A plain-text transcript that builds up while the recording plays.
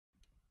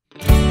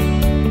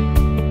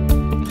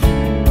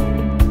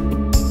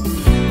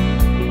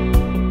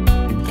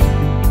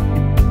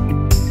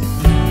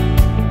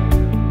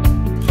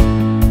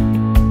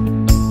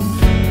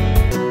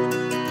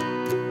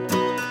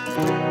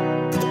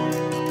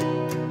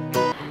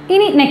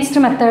ഇനി next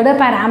method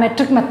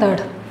parametric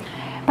method.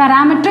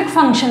 Parametric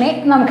ഫംഗ്ഷനെ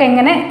നമുക്ക്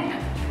എങ്ങനെ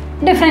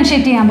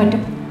ഡിഫറൻഷ്യേറ്റ് ചെയ്യാൻ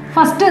പറ്റും?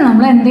 ഫസ്റ്റ്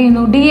നമ്മൾ എന്ത്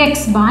ചെയ്യുന്നു,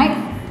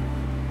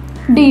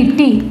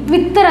 dx/dt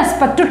with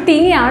respect to T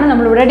ആണ്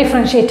നമ്മളിവിടെ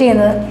ഡിഫറൻഷ്യേറ്റ്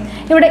ചെയ്യുന്നത്.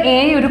 ഇവിടെ എ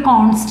ഒരു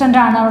കോൺസ്റ്റൻ്റ്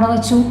ആണ്, അവിടെ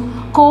വെച്ചു.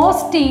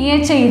 കോസ് ടി എ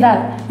ചെയ്താൽ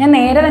ഞാൻ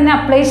നേരെ തന്നെ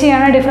അപ്ലൈ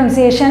ചെയ്യാണ്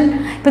ഡിഫറൻസിയേഷൻ.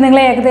 ഇപ്പോൾ നിങ്ങൾ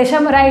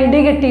ഏകദേശം ഒരു ഐഡിയ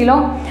കിട്ടിയല്ലോ.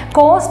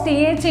 കോസ് ടി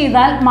എ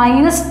ചെയ്താൽ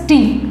 -t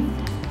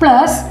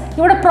പ്ലസ്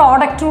ഇവിടെ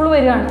പ്രോഡക്റ്റ് റൂൾ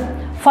വരികയാണ്.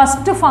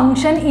 First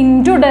function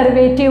into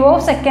derivative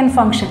of second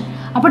function.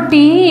 അപ്പോൾ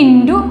T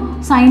into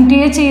sine t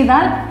A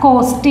ചെയ്താൽ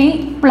cos T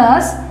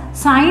plus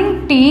sine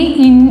t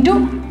into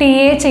T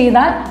A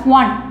ചെയ്താൽ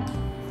 1.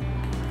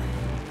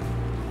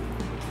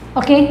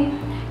 ഓക്കെ,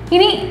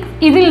 ഇനി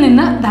ഇതിൽ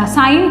നിന്ന്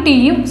സൈൻ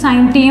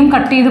ടിയും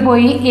കട്ട് ചെയ്ത്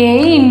പോയി A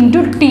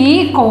into T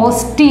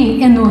cos T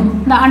എന്ന് വന്നു.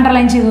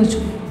 അണ്ടർലൈൻ ചെയ്ത് വെച്ചു.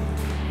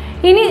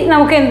 ഇനി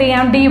നമുക്ക് എന്ത്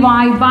ചെയ്യാം,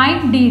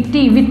 dy/dt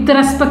with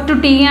respect to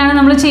T ആണ്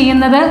നമ്മൾ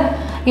ചെയ്യുന്നത്.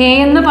 എ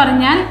എന്ന്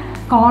പറഞ്ഞാൽ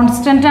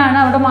കോൺസ്റ്റൻ്റ് ആണ്,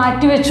 അവിടെ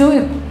മാറ്റി വെച്ചു.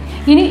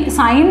 ഇനി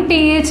സൈൻ ടി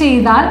എ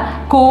ചെയ്താൽ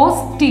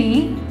കോസ് ടി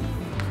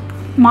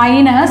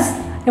മൈനസ്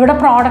ഇവിടെ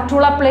പ്രോഡക്റ്റ്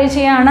റൂൾ അപ്ലൈ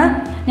ചെയ്യാണ്.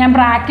 ഞാൻ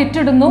ബ്രാക്കറ്റ്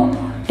ഇടുന്നു.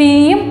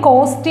 ടിയും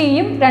കോസ്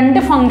ടിയും രണ്ട്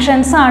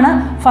ഫങ്ഷൻസ് ആണ്.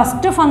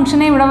 ഫസ്റ്റ്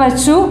ഫംഗ്ഷനെ ഇവിടെ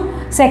വെച്ചു.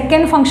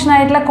 സെക്കൻഡ്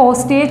ഫംഗ്ഷനായിട്ടുള്ള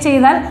കോസ് ടിയെ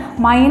ചെയ്താൽ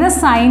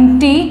 -sin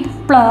t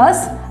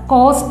plus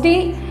cos T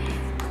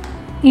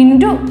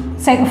into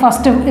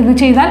first ഇത്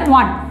ചെയ്താൽ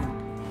 1.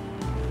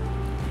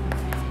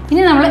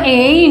 ഇനി നമ്മൾ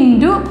എ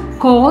ഇൻറ്റു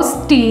കോസ്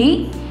ടി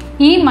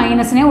ഈ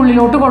മൈനസിനെ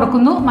ഉള്ളിലോട്ട്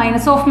കൊടുക്കുന്നു.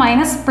 Minus of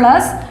minus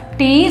plus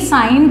T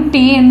sine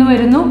t എന്ന്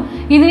വരുന്നു.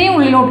 ഇതിനെ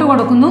ഉള്ളിലോട്ട്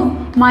കൊടുക്കുന്നു.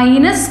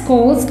 മൈനസ്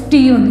കോസ്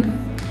ടി വന്നു.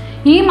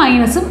 ഈ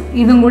മൈനസും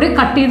ഇതും കൂടി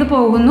കട്ട് ചെയ്ത്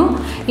പോകുന്നു.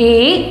 A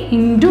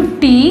into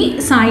T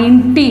sine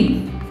t.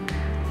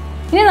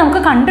 ഇനി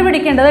നമുക്ക്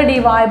കണ്ടുപിടിക്കേണ്ടത്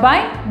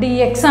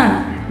dy/dx ആണ്.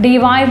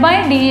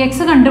 dy/dx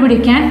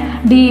കണ്ടുപിടിക്കാൻ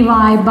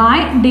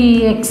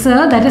dy/dx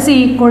that is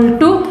equal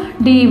to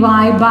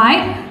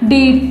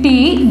dy/dt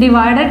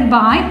divided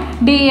by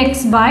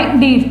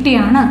dx/dt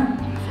ആണ്.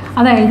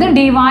 അതായത്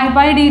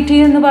dy/dt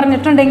എന്ന്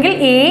പറഞ്ഞിട്ടുണ്ടെങ്കിൽ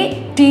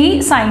at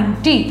sin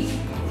t,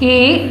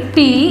 at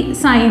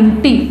sin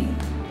t.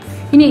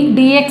 ഇനി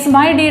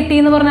dx/dt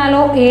എന്ന്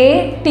പറഞ്ഞാലോ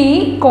at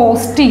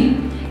cos t,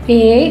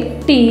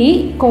 at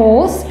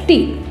cos t.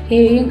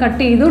 എയും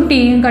കട്ട് ചെയ്തു,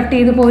 ടിയും കട്ട്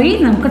ചെയ്ത് പോയി,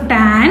 നമുക്ക്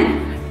tan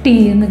t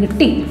എന്ന്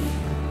കിട്ടി.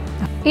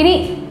 ഇനി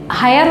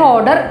ഹയർ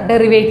ഓർഡർ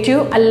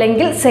ഡെറിവേറ്റീവ്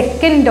അല്ലെങ്കിൽ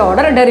സെക്കൻഡ്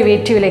ഓർഡർ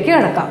ഡെറിവേറ്റീവിലേക്ക്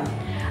കിടക്കാം.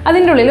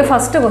 അതിൻ്റെ ഉള്ളിൽ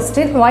first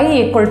question y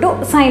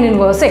 = sin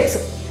inverse x.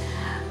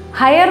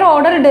 Higher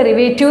order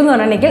derivative എന്ന്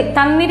പറഞ്ഞിട്ടുണ്ടെങ്കിൽ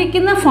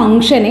തന്നിരിക്കുന്ന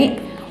ഫംഗ്ഷനെ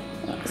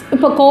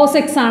ഇപ്പോൾ കോസ്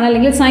എക്സ് ആണ്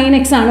അല്ലെങ്കിൽ സൈൻ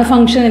എക്സ് ആണ്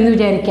ഫംഗ്ഷൻ എന്ന്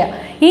വിചാരിക്കുക.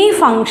 ഈ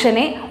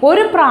ഫംഗ്ഷനെ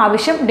ഒരു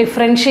പ്രാവശ്യം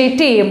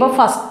ഡിഫറൻഷ്യേറ്റ് ചെയ്യുമ്പോൾ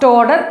ഫസ്റ്റ്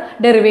ഓർഡർ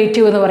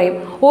ഡെറിവേറ്റീവ് എന്ന് പറയും.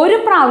 ഒരു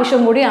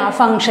പ്രാവശ്യം കൂടി ആ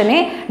ഫംഗ്ഷനെ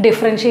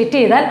ഡിഫറൻഷ്യേറ്റ്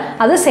ചെയ്താൽ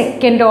അത്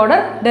സെക്കൻഡ് ഓർഡർ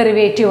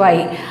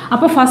ഡെറിവേറ്റീവായി.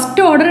 അപ്പോൾ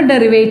ഫസ്റ്റ് ഓർഡർ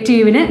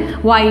ഡെറിവേറ്റീവിന്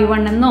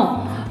y1 എന്നോ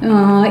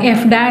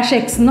f'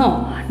 എന്നോ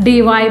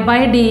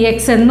dy/dx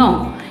എന്നോ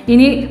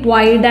ഇനി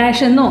y'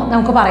 എന്നോ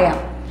നമുക്ക് പറയാം.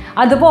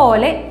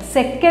 അതുപോലെ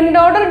സെക്കൻഡ്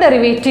ഓർഡർ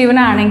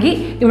ഡെറിവേറ്റീവിനാണെങ്കിൽ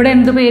ഇവിടെ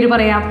എന്ത് പേര്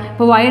പറയാം?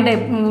 ഇപ്പോൾ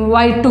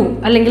y2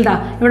 അല്ലെങ്കിൽ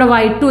ഇവിടെ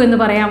y2 എന്ന്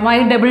പറയാം, y"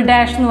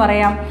 എന്ന്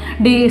പറയാം,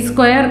 d²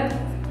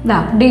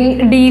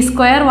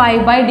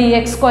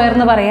 y/dx²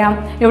 എന്ന് പറയാം.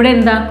 ഇവിടെ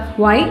എന്താ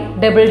y"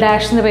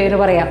 എന്ന് പേര്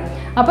പറയാം.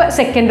 അപ്പോൾ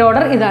സെക്കൻഡ്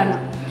ഓർഡർ ഇതാണ്.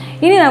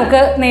 ഇനി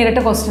നമുക്ക്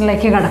നേരിട്ട്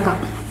ക്വസ്റ്റ്യനിലേക്ക് കടക്കാം.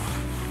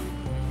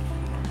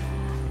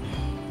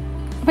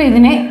 അപ്പോൾ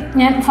ഇതിനെ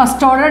ഞാൻ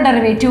ഫസ്റ്റ് ഓർഡർ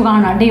ഡെറിവേറ്റീവ്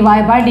കാണാം.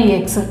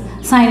 dy/dx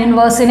സൈൻ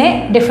ഇൻവേഴ്സിനെ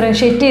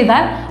ഡിഫറൻഷ്യേറ്റ്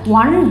ചെയ്താൽ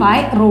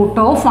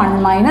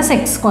 1/√1 -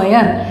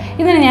 x².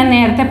 ഇതിന് ഞാൻ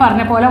നേരത്തെ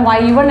പറഞ്ഞ പോലെ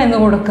y1 എന്ന്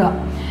കൊടുക്കുക.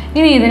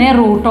 ഇനി ഇതിനെ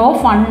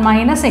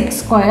 √1 -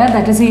 x²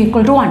 that is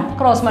equal to 1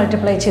 cross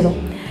multiply ചെയ്തു.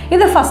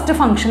 ഇത് ഫസ്റ്റ്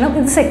ഫംഗ്ഷനും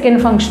ഇത് സെക്കൻഡ്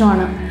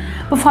ഫംഗ്ഷനുമാണ്.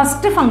 അപ്പോൾ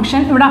ഫസ്റ്റ്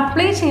ഫംഗ്ഷൻ ഇവിടെ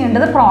അപ്ലൈ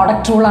ചെയ്യേണ്ടത്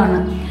പ്രോഡക്റ്റ് റൂളാണ്.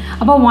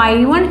 അപ്പോൾ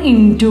y1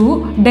 into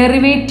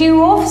derivative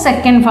of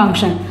second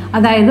function,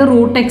 അതായത്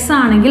 √x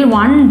ആണെങ്കിൽ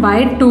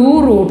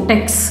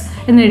 1/2√x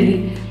എന്നെഴുതി.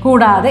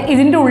 കൂടാതെ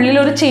ഇതിൻ്റെ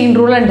ഉള്ളിലൊരു ചെയിൻ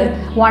റൂൾ ഉണ്ട്,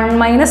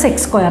 1 -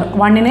 x².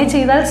 1നെ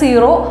ചെയ്താൽ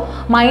 0,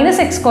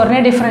 -x²നെ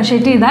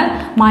ഡിഫറൻഷ്യേറ്റ് ചെയ്താൽ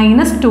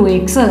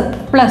 -2x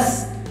പ്ലസ്.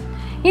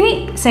 ഇനി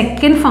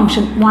സെക്കൻഡ്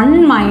ഫംഗ്ഷൻ 1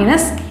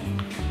 -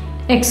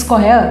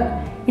 x².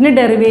 ഇനി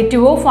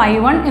ഡെറിവേറ്റീവ് ഓഫ്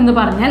y1 എന്ന്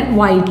പറഞ്ഞാൽ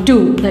y2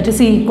 that is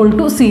equal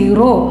to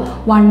 0.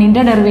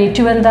 1ൻ്റെ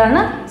derivative എന്താണ്?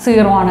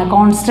 0 ആണ്.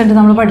 കോൺസ്റ്റൻറ്റ്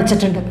നമ്മൾ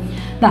പഠിച്ചിട്ടുണ്ട്.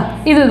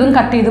 ഇതും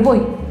കട്ട് ചെയ്ത്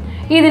പോയി.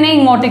 ഇതിനെ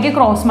ഇങ്ങോട്ടേക്ക്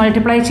ക്രോസ്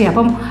മൾട്ടിപ്ലൈ ചെയ്യാം.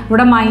 അപ്പം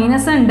ഇവിടെ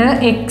മൈനസ് ഉണ്ട്,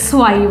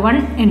 xy1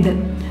 ഉണ്ട്,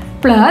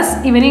 പ്ലസ്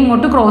ഇവനെ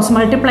ഇങ്ങോട്ട് ക്രോസ്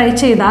മൾട്ടിപ്ലൈ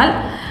ചെയ്താൽ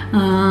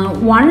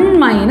 1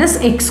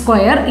 -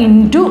 x²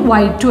 ഇൻറ്റു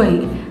y2 ആയി.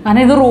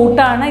 കാരണം ഇത്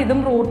റൂട്ടാണ്, ഇതും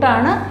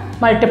റൂട്ടാണ്.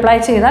 മൾട്ടിപ്ലൈ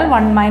ചെയ്താൽ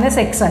 1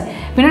 - x ആയി.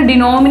 പിന്നെ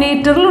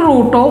ഡിനോമിനേറ്ററിൽ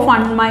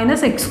 √1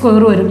 - x²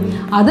 വരും.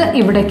 അത്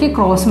ഇവിടേക്ക്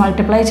ക്രോസ്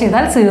മൾട്ടിപ്ലൈ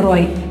ചെയ്താൽ 0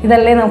 ആയി.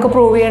 ഇതല്ലേ നമുക്ക്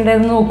പ്രൂവ്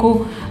ചെയ്യേണ്ടതെന്ന് നോക്കൂ.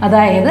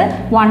 അതായത്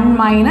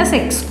 1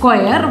 - x²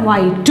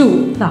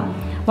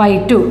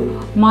 y2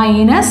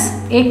 minus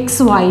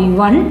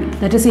xy1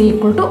 that is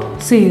equal to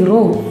 0.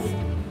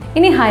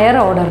 ഇനി ഹയർ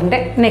ഓർഡറിൻ്റെ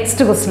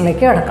നെക്സ്റ്റ്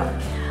ക്വസ്റ്റ്യനിലേക്ക് കിടക്കാം.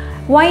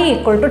 y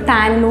 =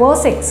 tan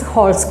inverse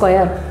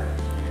x².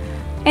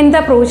 എന്താ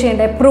പ്രൂവ്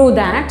ചെയ്യേണ്ടത്? Prove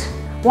that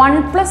 1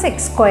 +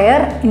 x²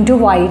 into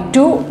y2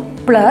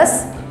 plus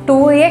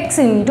 2x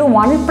into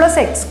 1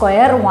 +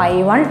 x²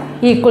 y1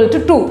 equal to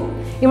 2.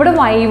 ഇവിടെ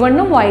y1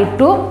 ഉം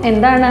y2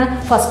 എന്താണ്?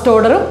 ഫസ്റ്റ്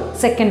ഓർഡറും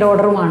സെക്കൻഡ്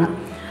ഓർഡറുമാണ്.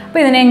 അപ്പോൾ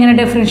ഇതിനെ എങ്ങനെ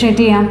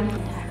ഡിഫറൻഷ്യേറ്റ് ചെയ്യാം?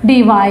 dy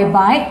by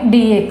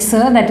dx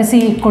that is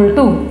equal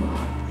to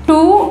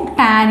 2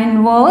 tan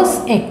inverse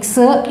x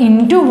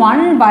into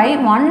 1 by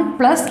 1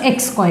 plus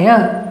x².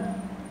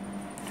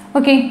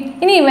 Okay,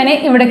 ഇനി ഇവനെ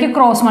ഇവിടേക്ക്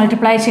ക്രോസ്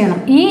മൾട്ടിപ്ലൈ ചെയ്യണം.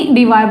 ഈ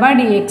dy by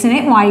dxനെ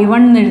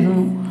y1 എന്ന്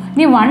എഴുതുന്നു.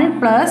 ഇനി 1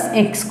 plus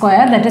x²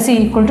 that is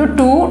equal to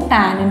 2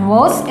 tan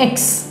inverse x.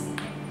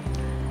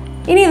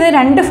 ഇനി ഇത്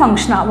രണ്ട്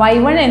ഫംഗ്ഷനാണ്.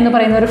 y1 എന്ന്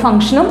പറയുന്ന ഒരു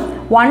ഫംഗ്ഷനും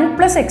 1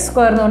 plus x²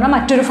 എന്ന് പറഞ്ഞാൽ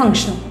മറ്റൊരു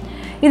ഫംഗ്ഷനും.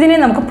 ഇതിനെ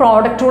നമുക്ക്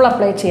പ്രോഡക്റ്റ് റൂൾ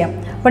അപ്ലൈ ചെയ്യാം.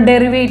 അപ്പോൾ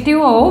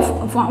ഡെറിവേറ്റീവ് ഓഫ്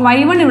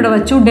y1 ഇവിടെ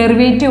വെച്ചു,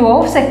 ഡെറിവേറ്റീവ്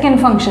ഓഫ് സെക്കൻഡ്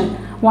ഫംഗ്ഷൻ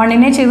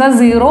 1നെ ചെയ്താൽ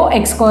 0,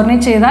 x²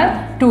 ചെയ്താൽ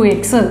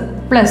 2x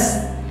പ്ലസ്.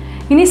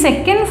 ഇനി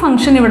സെക്കൻഡ്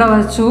ഫംഗ്ഷൻ ഇവിടെ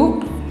വെച്ചു.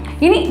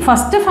 ഇനി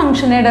ഫസ്റ്റ്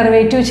ഫംഗ്ഷനെ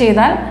ഡെറിവേറ്റീവ്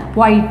ചെയ്താൽ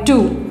y2.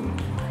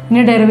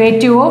 ഇനി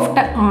derivative of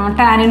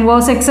tan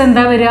inverse X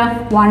എന്താ വരിക?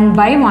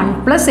 1/1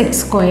 plus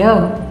x².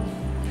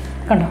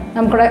 കണ്ടോ,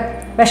 നമുക്കിവിടെ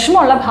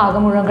വിഷമമുള്ള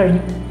ഭാഗം മുഴുവൻ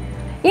കഴിഞ്ഞു.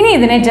 ഇനി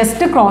ഇതിനെ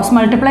ജസ്റ്റ് ക്രോസ്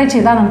മൾട്ടിപ്ലൈ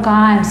ചെയ്താൽ നമുക്ക് ആ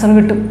ആൻസർ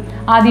കിട്ടും.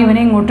 ആദ്യം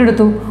ഇവനെ ഇങ്ങോട്ട്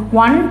എടുത്തു.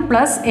 1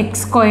 plus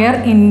x²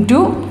 into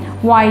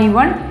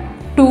y1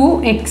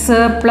 2x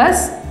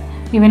plus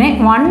ഇവനെ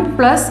 1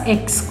 plus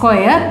x²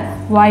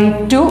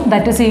 y2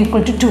 that is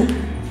equal to 2.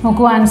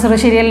 നോക്കൂ ആൻസർ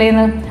ശരിയല്ലേ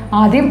എന്ന്.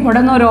 ആദ്യം ഇവിടെ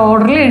നിന്ന് ഒരു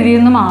ഓർഡറിൽ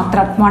എഴുതിയെന്ന്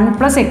മാത്രം. 1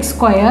 plus x²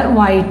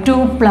 y2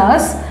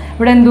 പ്ലസ്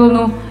ഇവിടെ എന്ത്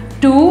തോന്നുന്നു?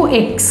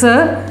 2x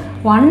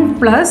 1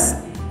 plus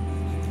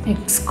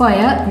x²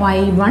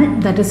 y1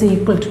 that is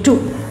equal to 2.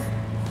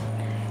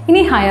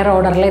 ഇനി ഹയർ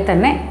ഓർഡറിലെ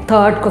തന്നെ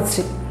തേർഡ്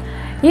ക്വസ്റ്റ്യൻ.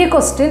 ഈ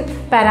ക്വസ്റ്റ്യൻ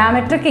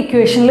പാരാമെട്രിക്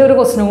ഇക്വേഷനിലെ ഒരു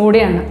ക്വസ്റ്റ്യൻ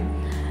കൂടിയാണ്.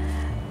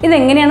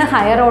 ഇതെങ്ങനെയാണ്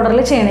ഹയർ ഓർഡറിൽ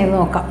ചെയ്യണമെന്ന്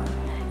നോക്കാം.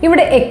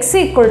 ഇവിടെ x =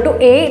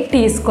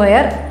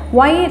 a_t²,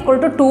 y =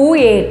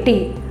 2at.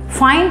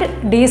 Find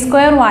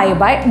d²y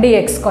by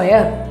dx².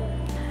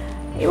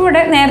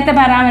 ഇവിടെ നേരത്തെ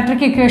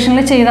പാരാമെട്രിക് ഇക്വേഷനിൽ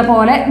ചെയ്ത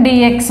പോലെ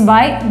dx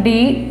by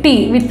dt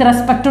with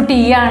respect to t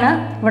ആണ്.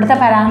 ഇവിടുത്തെ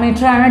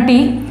പാരാമീറ്റർ ആണ് t.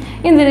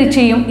 എന്തിന്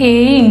ചെയ്യും? a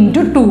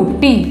into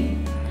 2t.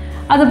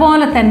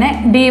 അതുപോലെ തന്നെ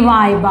dy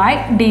by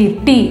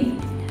dt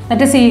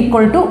that is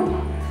equal to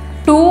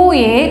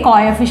 2a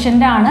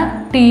coefficient ആണ്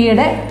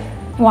tയുടെ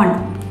 1.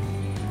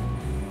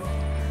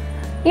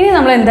 ഇനി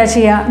നമ്മൾ എന്താ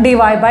ചെയ്യുക? dy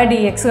by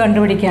dx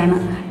കണ്ടുപിടിക്കുകയാണ്.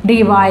 dy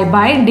by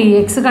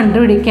dx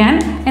കണ്ടുപിടിക്കാൻ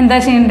എന്താ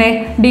ചെയ്യണ്ടേ?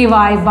 dy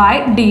by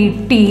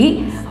dt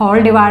whole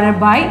divided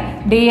by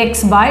dx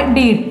by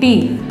dt.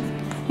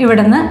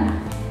 ഇവിടുന്ന്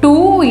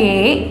 2a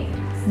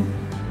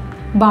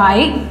by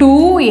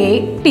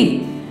 2at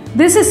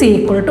this is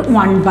equal to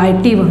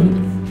 1/t വന്നു.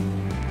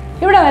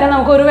 ഇവിടെ വരെ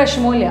നമുക്കൊരു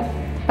വിഷമവുമില്ല.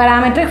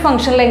 പാരാമെട്രിക്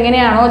ഫംഗ്ഷനിൽ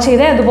എങ്ങനെയാണോ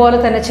ചെയ്തത് അതുപോലെ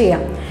തന്നെ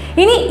ചെയ്യാം.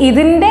 ഇനി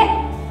ഇതിൻ്റെ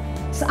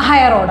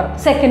ഹയർ ഓർഡർ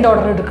സെക്കൻഡ്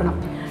ഓർഡർ എടുക്കണം.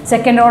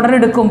 സെക്കൻഡ് ഓർഡർ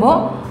എടുക്കുമ്പോൾ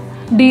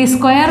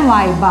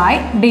d²y by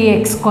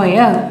dx²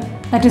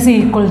 that is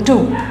equal to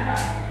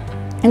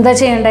എന്താ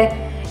ചെയ്യണ്ടേ?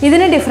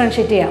 ഇതിനെ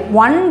ഡിഫറൻഷ്യേറ്റ് ചെയ്യാം.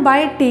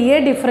 1/tയെ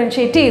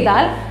ഡിഫറൻഷ്യേറ്റ്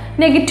ചെയ്താൽ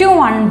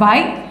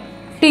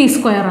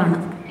 -1/t² ആണ്.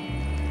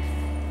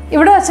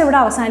 ഇവിടെ വെച്ച് ഇവിടെ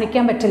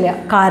അവസാനിക്കാൻ പറ്റില്ല.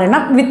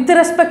 കാരണം വിത്ത്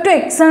റെസ്പെക്ട് ടു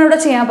എക്സ് ആണ് ഇവിടെ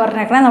ചെയ്യാൻ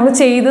പറഞ്ഞേക്കണം. നമ്മൾ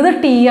ചെയ്തത്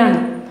t ആണ്.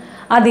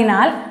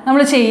 അതിനാൽ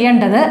നമ്മൾ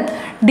ചെയ്യേണ്ടത്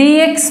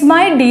dx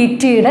by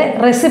dtയുടെ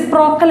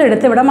റെസിപ്രോക്കൽ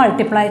എടുത്ത് ഇവിടെ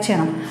മൾട്ടിപ്ലൈ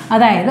ചെയ്യണം.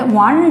 അതായത്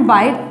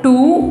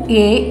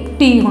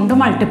 1/2at കൊണ്ട്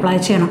മൾട്ടിപ്ലൈ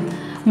ചെയ്യണം.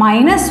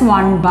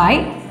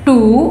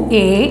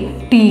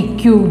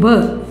 -1/2at³.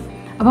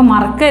 അപ്പോൾ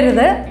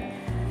മറക്കരുത്,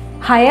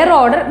 ഹയർ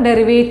ഓർഡർ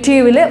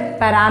ഡെറിവേറ്റീവിൽ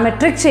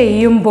പാരാമെട്രിക്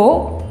ചെയ്യുമ്പോൾ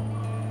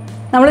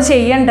നമ്മൾ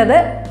ചെയ്യേണ്ടത്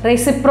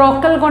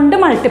റെസിപ്രോക്കൽ കൊണ്ട്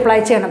മൾട്ടിപ്ലൈ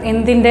ചെയ്യണം.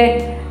 എന്തിൻ്റെ?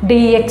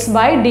 dx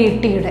by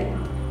dtയുടെ.